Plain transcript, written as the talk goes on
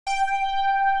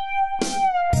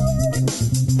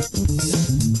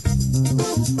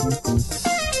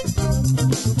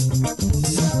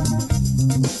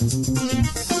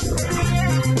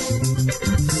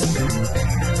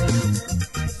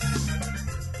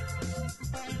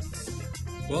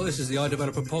Well, this is the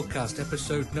iDeveloper podcast,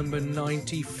 episode number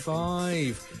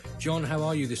 95. John, how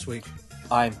are you this week?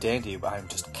 I'm dandy. I'm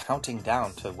just counting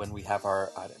down to when we have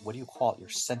our, what do you call it, your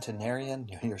centenarian,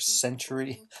 your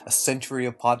century, a century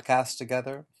of podcasts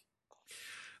together?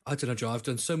 I don't know, John. I've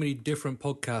done so many different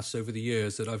podcasts over the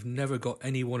years that I've never got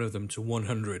any one of them to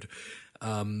 100.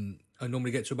 I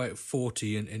normally get to about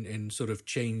 40 and sort of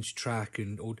change track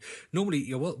or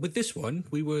normally, well, with this one,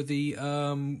 we were the,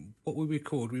 what were we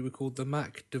called? We were called the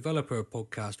Mac Developer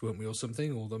Podcast, weren't we, or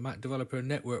something, or the Mac Developer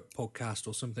Network Podcast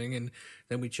or something, and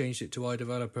then we changed it to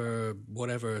iDeveloper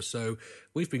whatever. So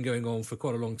we've been going on for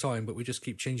quite a long time, but we just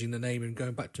keep changing the name and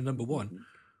going back to number one.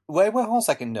 Wait, hold on a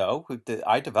second. No, the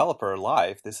iDeveloper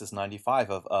Live, this is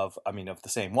 95 of the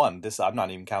same one. This, I'm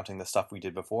not even counting the stuff we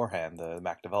did beforehand, the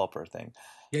Mac Developer thing.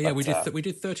 Yeah, we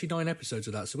did 39 episodes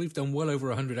of that, so we've done well over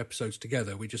 100 episodes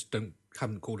together. We just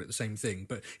haven't called it the same thing,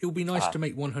 but it would be nice to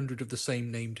make 100 of the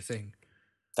same named thing.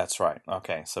 That's right.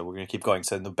 Okay, so we're going to keep going.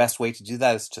 So the best way to do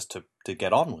that is just to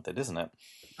get on with it, isn't it?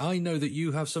 I know that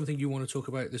you have something you want to talk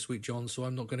about this week, John, so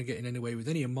I'm not going to get in any way with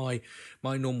any of my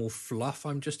normal fluff.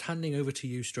 I'm just handing over to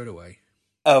you straight away.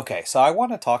 Okay, so I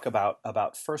want to talk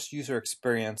about first user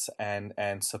experience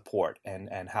and support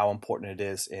and how important it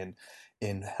is in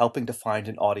helping to find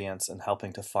an audience and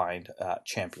helping to find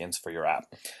champions for your app.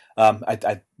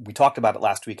 We talked about it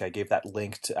last week. I gave that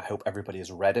link to. I hope everybody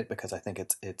has read it because I think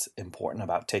it's important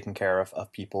about taking care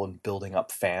of people and building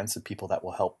up fans and people that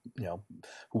will help,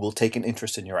 who will take an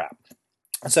interest in your app.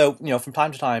 So, from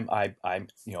time to time, I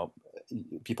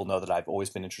people know that I've always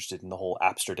been interested in the whole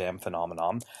Amsterdam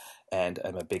phenomenon, and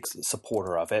I'm a big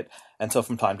supporter of it. And so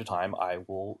from time to time, I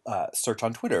will search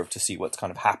on Twitter to see what's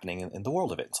kind of happening in the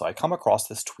world of it. So I come across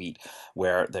this tweet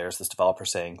where there's this developer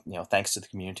saying, thanks to the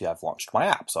community, I've launched my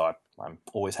app. So I'm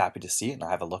always happy to see it, and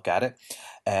I have a look at it.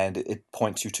 And it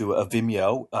points you to a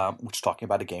Vimeo, which is talking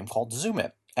about a game called Zoom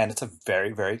It. And it's a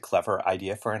very, very clever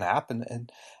idea for an app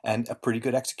and a pretty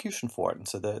good execution for it. And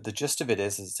so the gist of it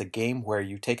is it's a game where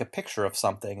you take a picture of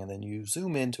something and then you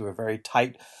zoom into a very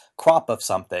tight crop of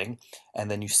something and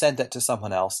then you send it to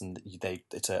someone else, and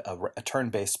it's a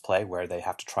turn-based play where they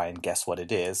have to try and guess what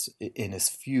it is in as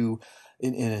few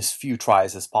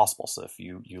tries as possible. So if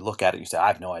you look at it, you say, I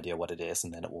have no idea what it is,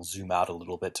 and then it will zoom out a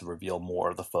little bit to reveal more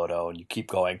of the photo, and you keep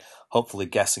going, hopefully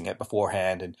guessing it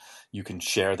beforehand, and you can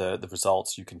share the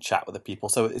results, you can chat with the people.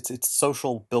 So it's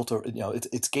social built,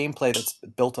 it's gameplay that's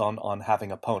built on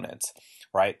having opponents,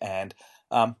 right? And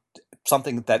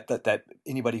something that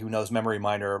anybody who knows Memory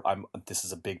Miner, this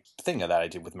is a big thing that I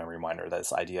did with Memory Miner,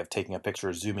 this idea of taking a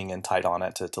picture, zooming in tight on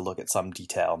it to look at some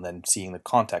detail, and then seeing the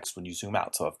context when you zoom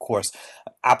out. So of course,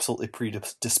 absolutely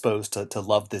predisposed to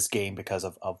love this game because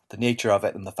of the nature of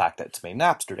it and the fact that it's made in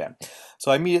Amsterdam.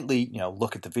 So I immediately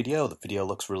look at the video. The video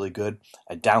looks really good.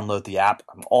 I download the app.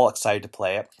 I'm all excited to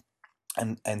play it.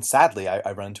 And sadly,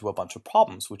 I run into a bunch of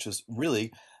problems, which is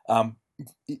really,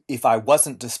 if I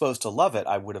wasn't disposed to love it,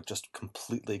 I would have just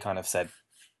completely kind of said,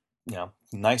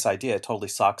 nice idea, totally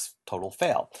sucks, total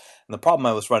fail. And the problem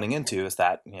I was running into is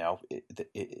that,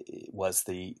 it was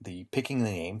the picking the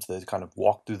names, the kind of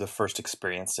walk through the first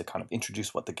experience to kind of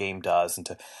introduce what the game does and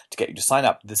to get you to sign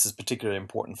up. This is particularly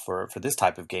important for this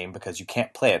type of game because you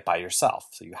can't play it by yourself.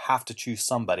 So you have to choose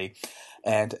somebody.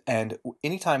 And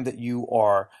anytime that you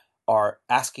are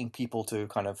asking people to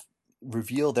kind of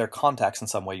reveal their contacts in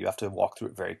some way, you have to walk through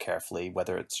it very carefully,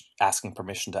 whether it's asking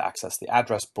permission to access the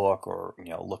address book or,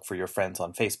 look for your friends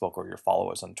on Facebook or your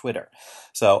followers on Twitter.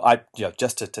 So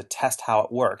just to test how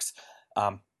it works,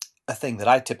 a thing that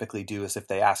I typically do is if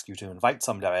they ask you to invite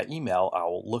somebody by email, I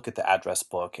will look at the address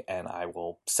book and I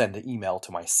will send an email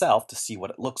to myself to see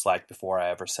what it looks like before I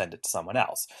ever send it to someone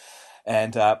else.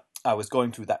 And I was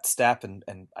going through that step and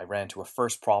I ran into a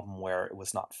first problem where it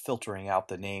was not filtering out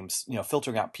the names,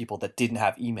 filtering out people that didn't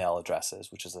have email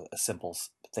addresses, which is a simple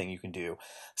thing you can do.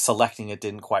 Selecting it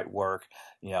didn't quite work.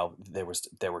 There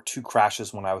were 2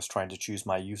 crashes when I was trying to choose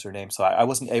my username. So I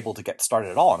wasn't able to get started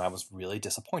at all. And I was really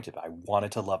disappointed. I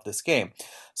wanted to love this game.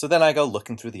 So then I go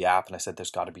looking through the app and I said,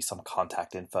 there's got to be some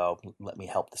contact info. Let me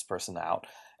help this person out.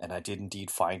 And I did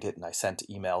indeed find it. And I sent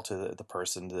email to the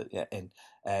person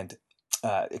and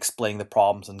explaining the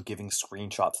problems and giving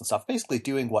screenshots and stuff, basically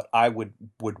doing what I would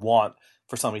want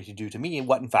for somebody to do to me and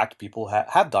what in fact people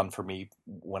have done for me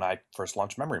when I first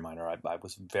launched Memory Miner. I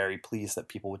was very pleased that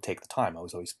people would take the time. I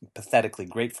was always pathetically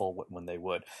grateful when they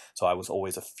would. So I was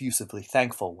always effusively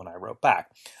thankful when I wrote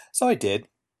back. So I did.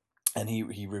 And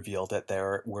he revealed that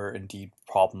there were indeed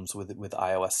problems with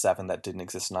iOS 7 that didn't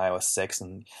exist in iOS 6,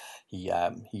 and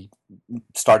he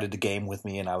started the game with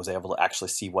me, and I was able to actually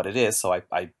see what it is. So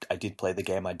I did play the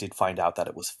game. I did find out that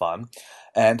it was fun,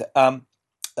 and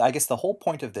I guess the whole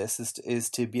point of this is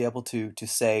to be able to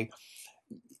say,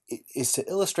 is to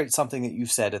illustrate something that you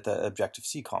said at the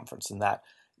Objective-C conference, and that,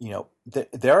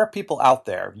 there are people out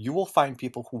there. You will find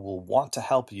people who will want to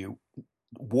help you,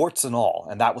 warts and all,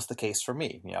 and that was the case for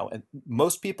me. And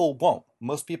most people won't.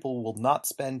 Most people will not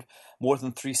spend more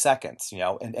than 3 seconds.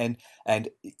 And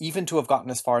even to have gotten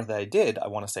as far as I did, I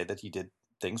want to say that he did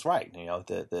things right.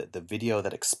 The video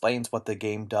that explains what the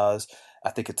game does. I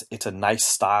think it's a nice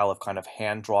style of kind of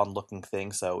hand-drawn looking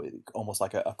thing, so almost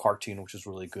like a cartoon, which is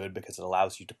really good because it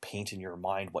allows you to paint in your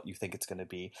mind what you think it's going to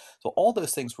be. So all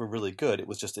those things were really good. It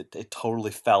was just it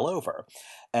totally fell over,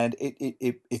 and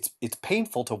it's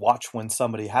painful to watch when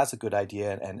somebody has a good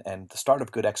idea and the start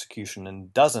of good execution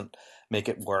and doesn't make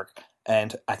it work.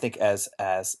 And I think as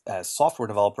software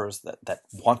developers that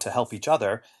want to help each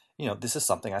other, this is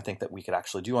something I think that we could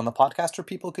actually do on the podcast, or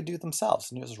people could do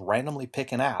themselves. Just randomly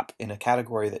pick an app in a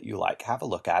category that you like, have a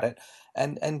look at it,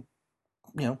 and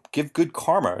give good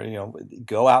karma.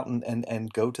 Go out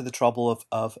and go to the trouble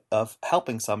of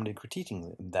helping somebody,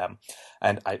 critiquing them.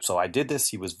 And so I did this.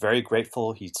 He was very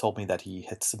grateful. He told me that he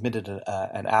had submitted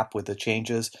an app with the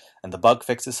changes and the bug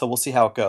fixes. So we'll see how it goes.